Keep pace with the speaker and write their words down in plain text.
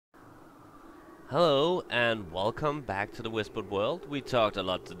Hello and welcome back to the Whispered World. We talked a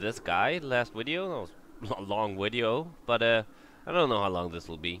lot to this guy last video. That was a long video, but I don't know how long this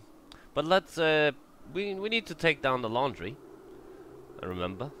will be. But let's we need to take down the laundry. I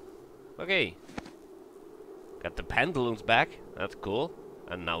remember. Okay. Got the pantaloons back. That's cool.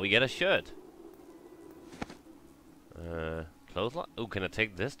 And now we get a shirt. Clothesline. Oh, can I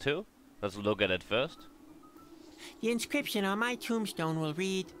take this too? Let's look at it first. The inscription on my tombstone will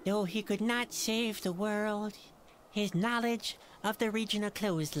read, "Though he could not save the world, his knowledge of the regional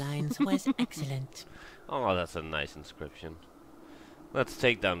clotheslines was excellent." Oh, that's a nice inscription. Let's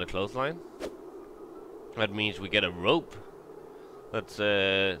take down the clothesline. That means we get a rope. Let's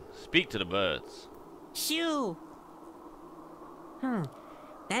speak to the birds. Shoo!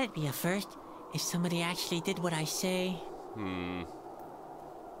 That'd be a first if somebody actually did what I say.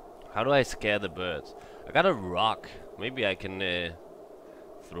 How do I scare the birds? I got a rock. Maybe I can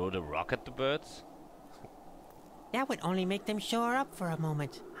throw the rock at the birds? That would only make them shore up for a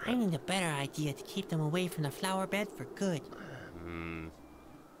moment. I need a better idea to keep them away from the flower bed for good.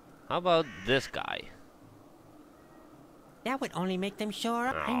 How about this guy? That would only make them shore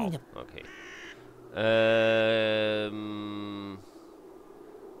up. I need a... Okay.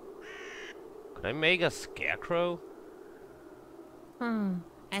 Could I make a scarecrow?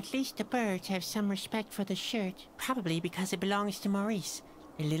 At least the birds have some respect for the shirt. Probably because it belongs to Maurice,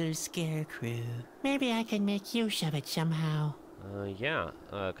 the little scarecrow. Maybe I can make use of it somehow. Yeah.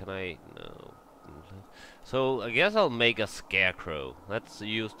 Can I? No. So, I guess I'll make a scarecrow. Let's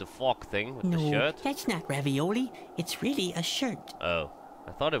use the fork thing with the shirt. No, that's not ravioli. It's really a shirt. Oh.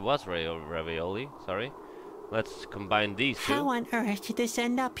 I thought it was ravioli. Sorry. Let's combine these two. How on earth did this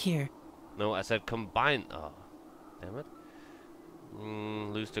end up here? No, I said combine. Oh. Damn it.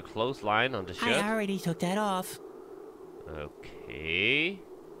 Lose the clothesline on the shirt. I already took that off. Okay.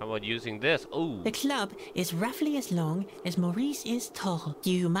 How about using this? Oh. The club is roughly as long as Maurice is tall. Do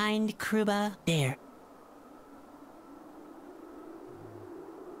you mind, Kruba? There.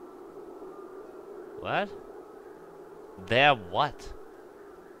 What? There what?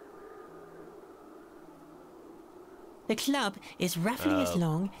 The club is roughly as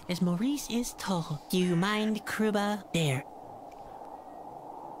long as Maurice is tall. Do you mind, Kruba? There.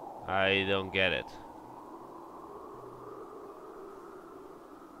 I don't get it.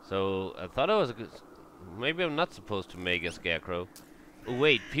 So, I thought I was... Maybe I'm not supposed to make a scarecrow. Oh,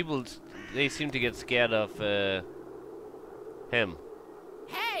 wait, people... They seem to get scared of... him.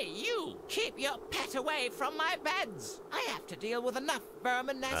 Hey, you! Keep your pet away from my beds! I have to deal with enough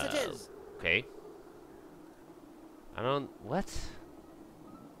vermin as it is. Okay. I don't... What?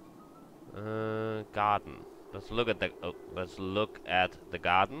 Garden. Let's look at the... Oh, let's look at the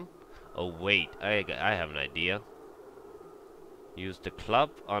garden. Oh, wait. I have an idea. Use the club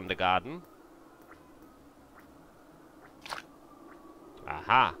on the garden.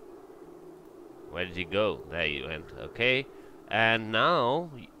 Aha! Where did he go? There you went. Okay. And now...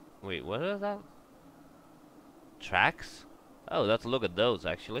 Wait, what is that? Tracks? Oh, let's look at those,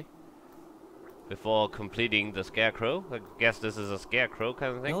 actually. Before completing the scarecrow. I guess this is a scarecrow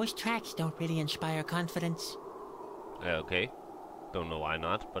kind of thing. Those tracks don't really inspire confidence. Okay. Don't know why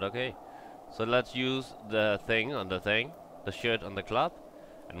not, but okay. So let's use the thing on the thing. The shirt on the club.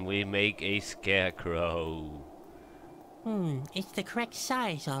 And we make a scarecrow. It's the correct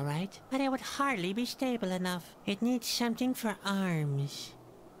size, alright. But it would hardly be stable enough. It needs something for arms.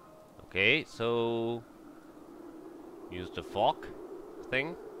 Okay, so... Use the fork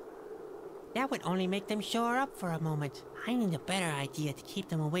thing. That would only make them shore up for a moment. I need a better idea to keep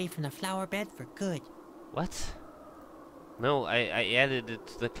them away from the flower bed for good. What? No, I added it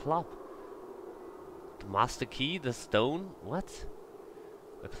to the club. The master key, the stone, what?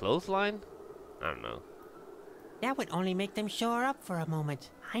 The clothesline? I don't know. That would only make them shore up for a moment.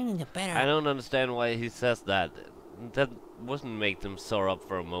 I need a better... I don't understand why he says that. That wouldn't make them soar up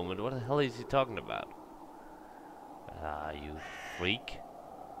for a moment. What the hell is he talking about? Ah, you freak.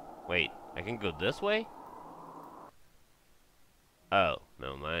 Wait, I can go this way? Oh,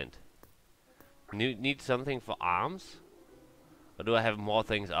 never mind. Need something for arms? Or do I have more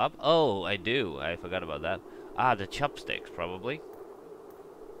things up? Oh, I do. I forgot about that. Ah, the chopsticks, probably.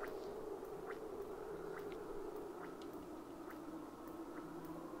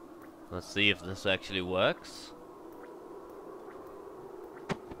 Let's see if this actually works.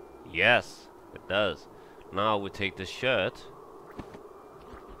 Yes, it does. Now we take the shirt.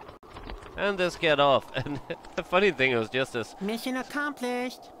 And just get off. And the funny thing was just as... Mission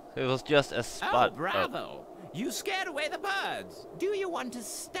accomplished. It was just a spot. Oh, bravo! You scared away the birds. Do you want a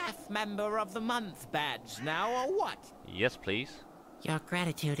staff member of the month badge now, or what? Yes, please. Your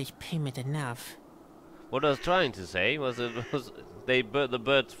gratitude is payment enough. What I was trying to say was the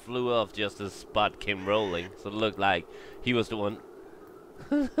birds flew off just as Spot came rolling, so it looked like he was the one.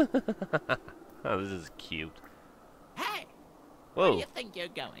 Oh, this is cute. Hey, where do Whoa! you think you're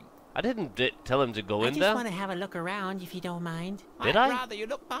going? I didn't tell him to go I in just there. want to have a look around, if you don't mind. Did I'd I? rather you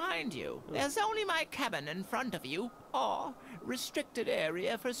look behind you. There's only my cabin in front of you, or restricted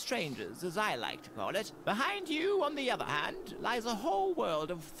area for strangers, as I like to call it. Behind you, on the other hand, lies a whole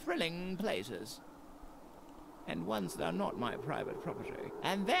world of thrilling places. And ones that are not my private property.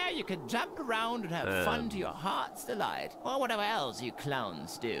 And there you can jump around and have fun to your heart's delight, or whatever else you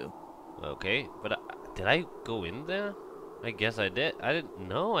clowns do. Okay, but did I go in there? I guess I did. I didn't.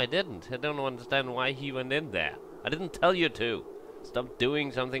 No, I didn't. I don't understand why he went in there. I didn't tell you to. Stop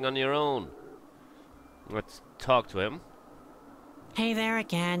doing something on your own. Let's talk to him. Hey there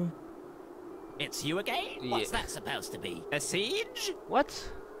again. It's you again? What's that supposed to be? A siege? What?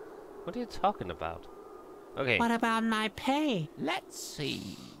 What are you talking about? Okay. What about my pay? Let's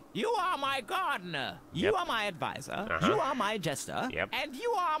see. You are my gardener. You Yep. are my advisor. Uh-huh. You are my jester. Yep. And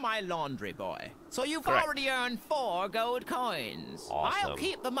you are my laundry boy. So you've Correct. already earned 4 gold coins. Awesome. I'll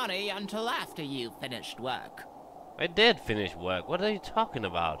keep the money until after you've finished work. I did finish work. What are you talking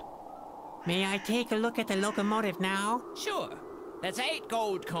about? May I take a look at the locomotive now? Sure. That's 8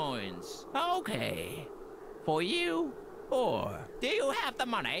 gold coins. Okay. For you, 4. Do you have the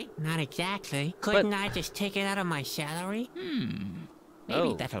money? Not exactly. Couldn't I just take it out of my salary? Maybe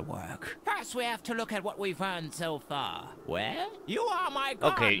Oh. that'll work. First, we have to look at what we've earned so far. Well, you are my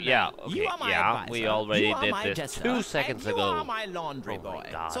gardener. Okay, yeah, You okay, are my yeah, advisor. we already you are did my this jester, 2 seconds and ago. You are my laundry Oh my boy.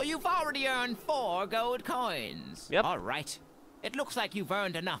 God. So you've already earned 4 gold coins. Yep. All right. It looks like you've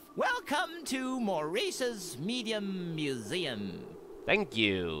earned enough. Welcome to Maurice's Medium Museum. Thank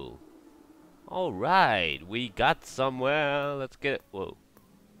you. All right, we got somewhere. Let's get it. Whoa.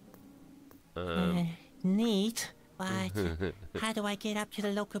 Neat. But how do I get up to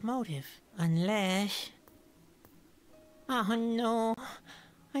the locomotive? Unless... Oh no.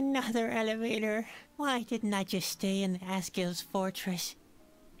 Another elevator. Why didn't I just stay in Askill's fortress?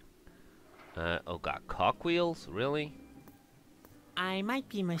 Oh god, cogwheels? Really? I might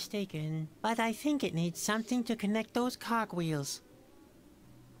be mistaken, but I think it needs something to connect those cogwheels.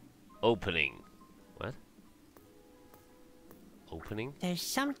 Opening. What? Opening? There's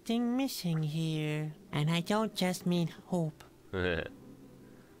something missing here. And I don't just mean hope.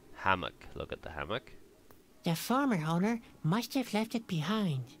 Hammock. Look at the hammock. The former owner must have left it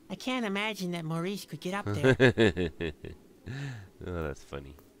behind. I can't imagine that Maurice could get up there. Oh, that's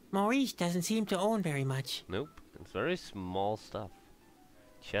funny. Maurice doesn't seem to own very much. Nope. It's very small stuff.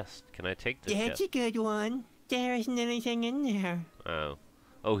 Chest. Can I take this That's chest? a good one. There isn't anything in there. Oh.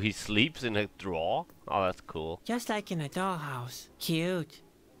 Oh, he sleeps in a drawer? Oh, that's cool. Just like in a dollhouse. Cute.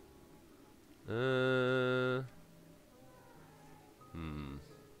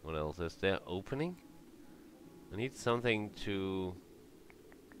 What else is there? Opening? I need something to...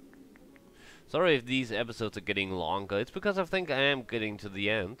 Sorry if these episodes are getting longer. It's because I think I am getting to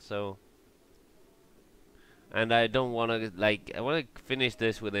the end, so... And I don't want to, like... I want to finish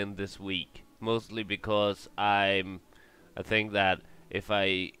this within this week. Mostly because I think that if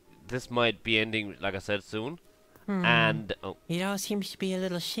I... This might be ending, like I said, soon. And... Oh, It all seems to be a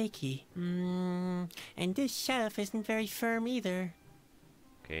little shaky. And this shelf isn't very firm either.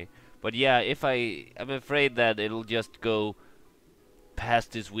 okay. But yeah, if I'm afraid that it'll just go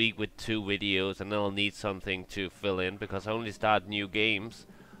past this week with 2 videos, and then I'll need something to fill in, because I only start new games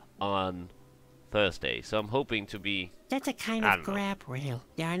on Thursday. So I'm hoping to be... That's a kind I of don't know. grab rail.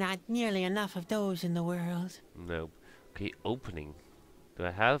 There are not nearly enough of those in the world. Nope. Okay, opening. Do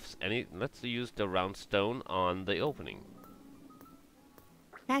I have any... Let's use the round stone on the opening.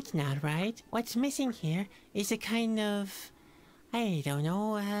 That's not right. What's missing here is a kind of... I don't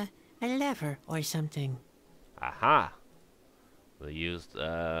know, a lever or something. Aha! We used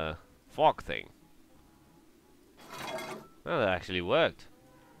fork thing. Well, that actually worked.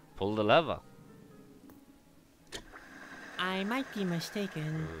 Pull the lever. I might be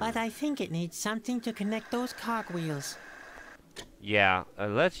mistaken, but I think it needs something to connect those cogwheels. Yeah,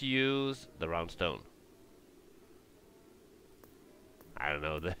 let's use the round stone. I don't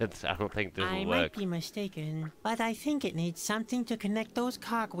know, I don't think this I will might work. be mistaken, but I think it needs something to connect those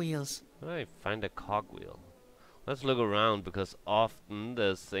cogwheels. I find a cogwheel. Let's look around, because often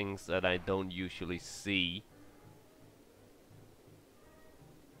there's things that I don't usually see.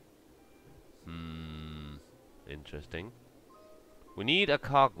 Interesting. We need a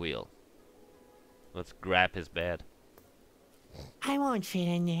cogwheel. Let's grab his bed. I won't fit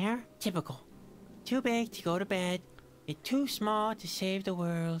in there. Typical. Too big to go to bed. It's too small to save the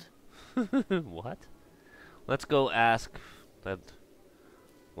world. What? Let's go ask that.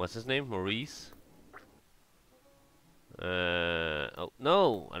 What's his name? Maurice? Oh,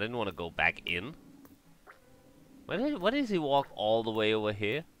 no! I didn't want to go back in. Why does he walk all the way over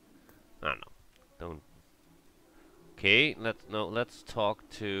here? I don't know. Don't. Okay, let's talk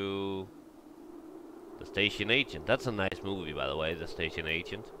to the station agent. That's a nice movie, by the way, The Station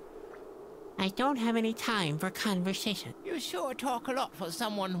Agent. I don't have any time for conversation. You sure talk a lot for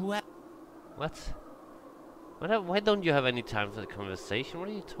someone who has... What? Why don't you have any time for the conversation? What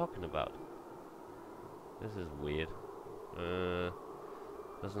are you talking about? This is weird.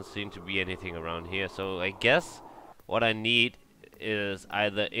 Doesn't seem to be anything around here. So I guess what I need is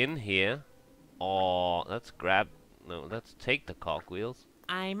either in here or let's take the cogwheels.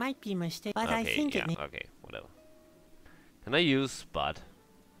 I might be mistaken, but Okay, I think yeah, it. okay, whatever. Can I use Spud?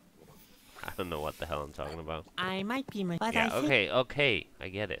 I don't know what the hell I'm talking about. I might be mistaken, but Yeah, I think. okay. I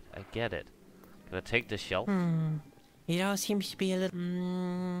get it. Can I take the shelf? It all seems to be a little.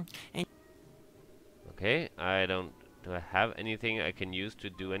 And Okay, I don't... Do I have anything I can use to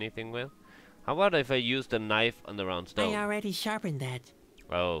do anything with? How about if I use the knife on the round stone? I already sharpened that.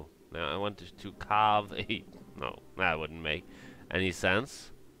 Oh, now I want to carve a... No, that wouldn't make any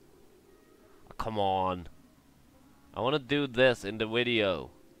sense. Oh, come on. I want to do this in the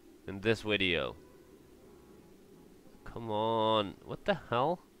video. In this video. Come on. What the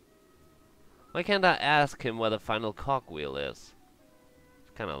hell? Why can't I ask him where the final cogwheel is?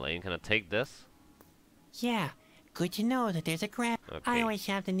 It's kind of lame. Can I take this? Yeah, good to know that there's a grab. Okay. I always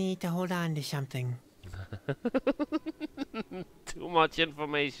have the need to hold on to something. Too much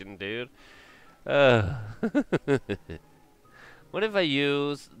information, dude. What if I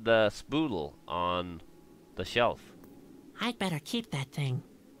use the spoodle on the shelf? I'd better keep that thing.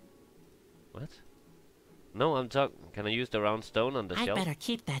 What? No, I'm talking. Can I use the round stone on the I'd shelf? better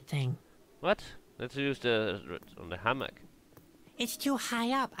keep that thing. What? Let's use the on the hammock. It's too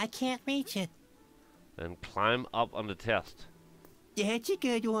high up. I can't reach it. Then climb up on the test. That's a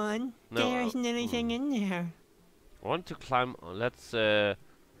good one. No, There isn't anything in there. I want to climb. Let's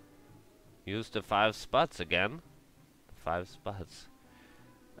use the 5 spots again. 5 spots.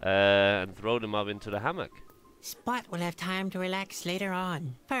 And throw them up into the hammock. Spot will have time to relax later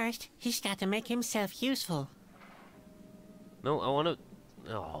on. First, he's got to make himself useful. No, I want to.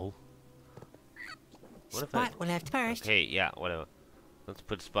 No. What if I? Spot will have first. Okay, yeah, whatever. Let's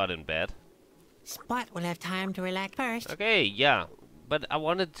put Spot in bed. Spot will have time to relax first. Okay, yeah, but I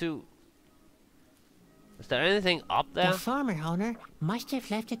wanted to. Is there anything up there? The former owner must have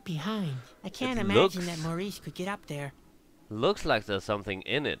left it behind. I can't It imagine looks- that Maurice could get up there. Looks like there's something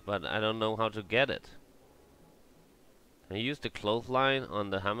in it, but I don't know how to get it. Can I use the clothesline on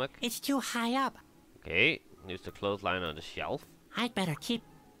the hammock? It's too high up. Okay, use the clothesline on the shelf. I'd better keep.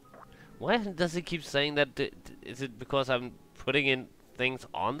 Why does he keep saying that? Is it because I'm putting in things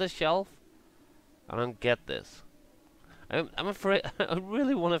on the shelf? I don't get this. I'm afraid. I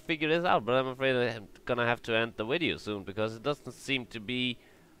really want to figure this out, but I'm afraid I'm gonna have to end the video soon because it doesn't seem to be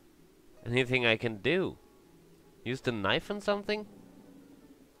anything I can do. Use the knife on something?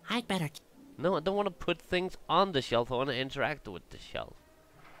 I'd better. No, I don't want to put things on the shelf. I want to interact with the shelf.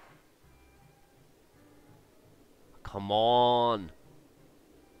 Come on.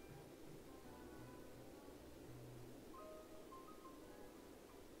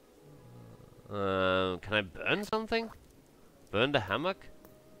 Can I burn something? Burn the hammock?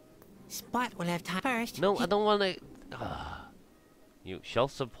 Spot will have time first. No, I don't want to. You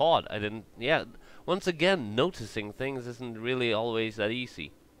shelf support. I didn't. Yeah. Once again, noticing things isn't really always that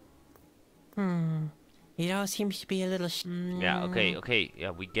easy. It all seems to be a little. Yeah. Okay.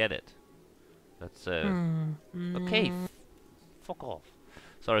 Yeah, we get it. That's okay. Fuck off.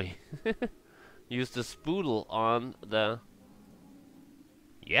 Sorry. Use the spoodle on the.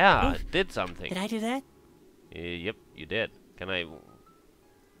 Yeah, it did something. Did I do that? Yep, you did. Can I?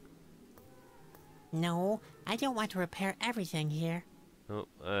 No, I don't want to repair everything here. Oh,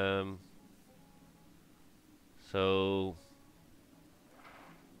 so.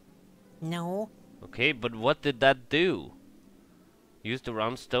 No, Okay, but what did that do? Use the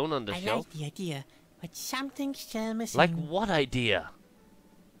round stone on the I shelf? like the idea, but something's still missing. Like what idea?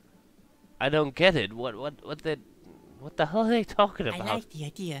 I don't get it. What the hell are they talking I about? like the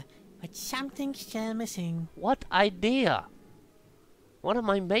idea, but something's still missing. What idea? What am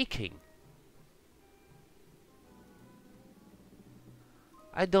I making?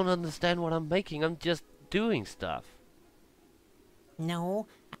 I don't understand what I'm making. I'm just doing stuff. No,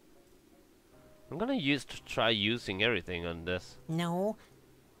 I'm gonna try using everything on this. no,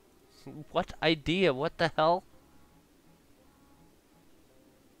 What idea? What the hell?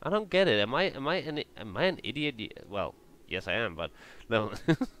 I don't get it. Am I an idiot? Well, yes I am, but no.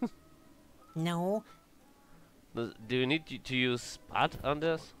 No, Do you need to use spot on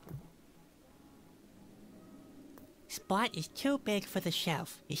this? Spot is too big for the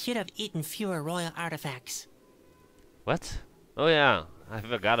shelf. He should have eaten fewer royal artifacts. What? Oh yeah, I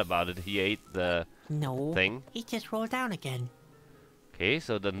forgot about it. He ate the No, thing. he just rolled down again. Okay,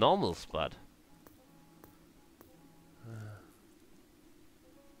 so the normal spot.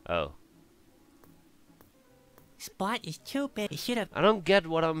 Oh. Spot is too big. He should have. I don't get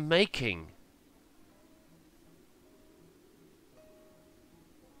what I'm making.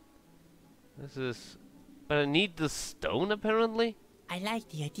 This is... But I need the stone, apparently? I like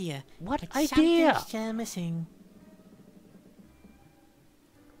the idea. What but idea? Something's still missing.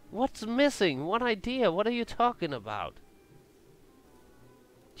 What's missing? What idea? What are you talking about?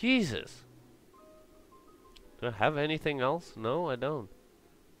 Jesus. Do I have anything else? No, I don't.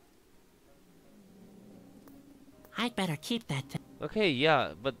 I'd better keep that. Okay,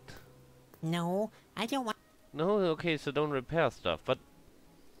 yeah, but... No, I don't want. No, okay, so don't repair stuff, but...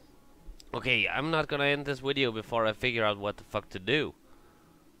 Okay, I'm not gonna end this video before I figure out what the fuck to do.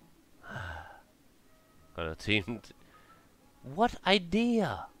 Gonna team... What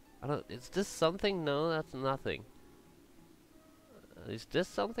idea? I don't... Is this something? No, that's nothing. Is this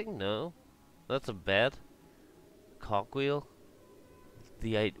something? No. That's a bed. Cogwheel.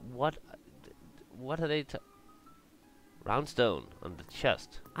 What are they round stone on the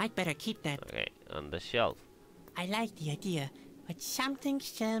chest. I'd better keep that. Okay, on the shelf. I like the idea, but something's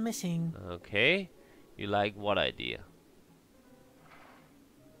still missing. Okay. You like what idea?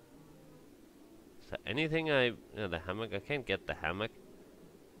 Is there anything the hammock? I can't get the hammock.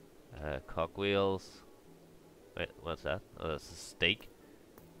 Cogwheels. Wait, what's that? Oh, that's a stake.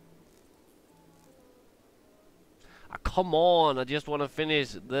 Ah, come on! I just want to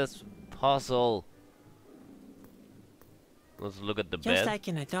finish this puzzle. Let's look at the Just bed. like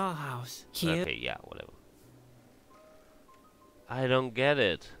in a dollhouse. Cute. Okay, yeah, whatever. I don't get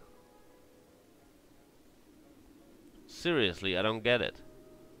it. Seriously, I don't get it.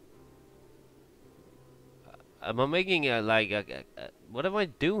 Am I making what am I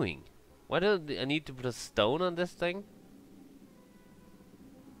doing? Why do I need to put a stone on this thing?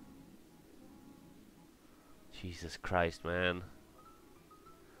 Jesus Christ, man.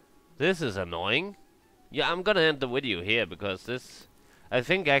 This is annoying. Yeah, I'm gonna end the video here because this... I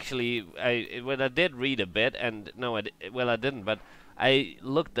think actually, when I did read a bit, and no, well I didn't, but I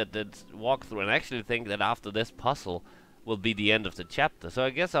looked at the walkthrough and I actually think that after this puzzle will be the end of the chapter. So I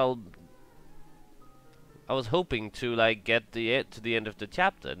guess I was hoping to like get to the end of the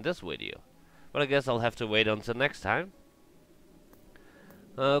chapter in this video, but I guess I'll have to wait until next time.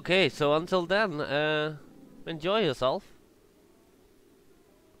 Okay, so until then, enjoy yourself.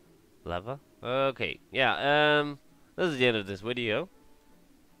 Lava. Okay, yeah. This is the end of this video.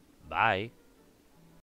 Bye.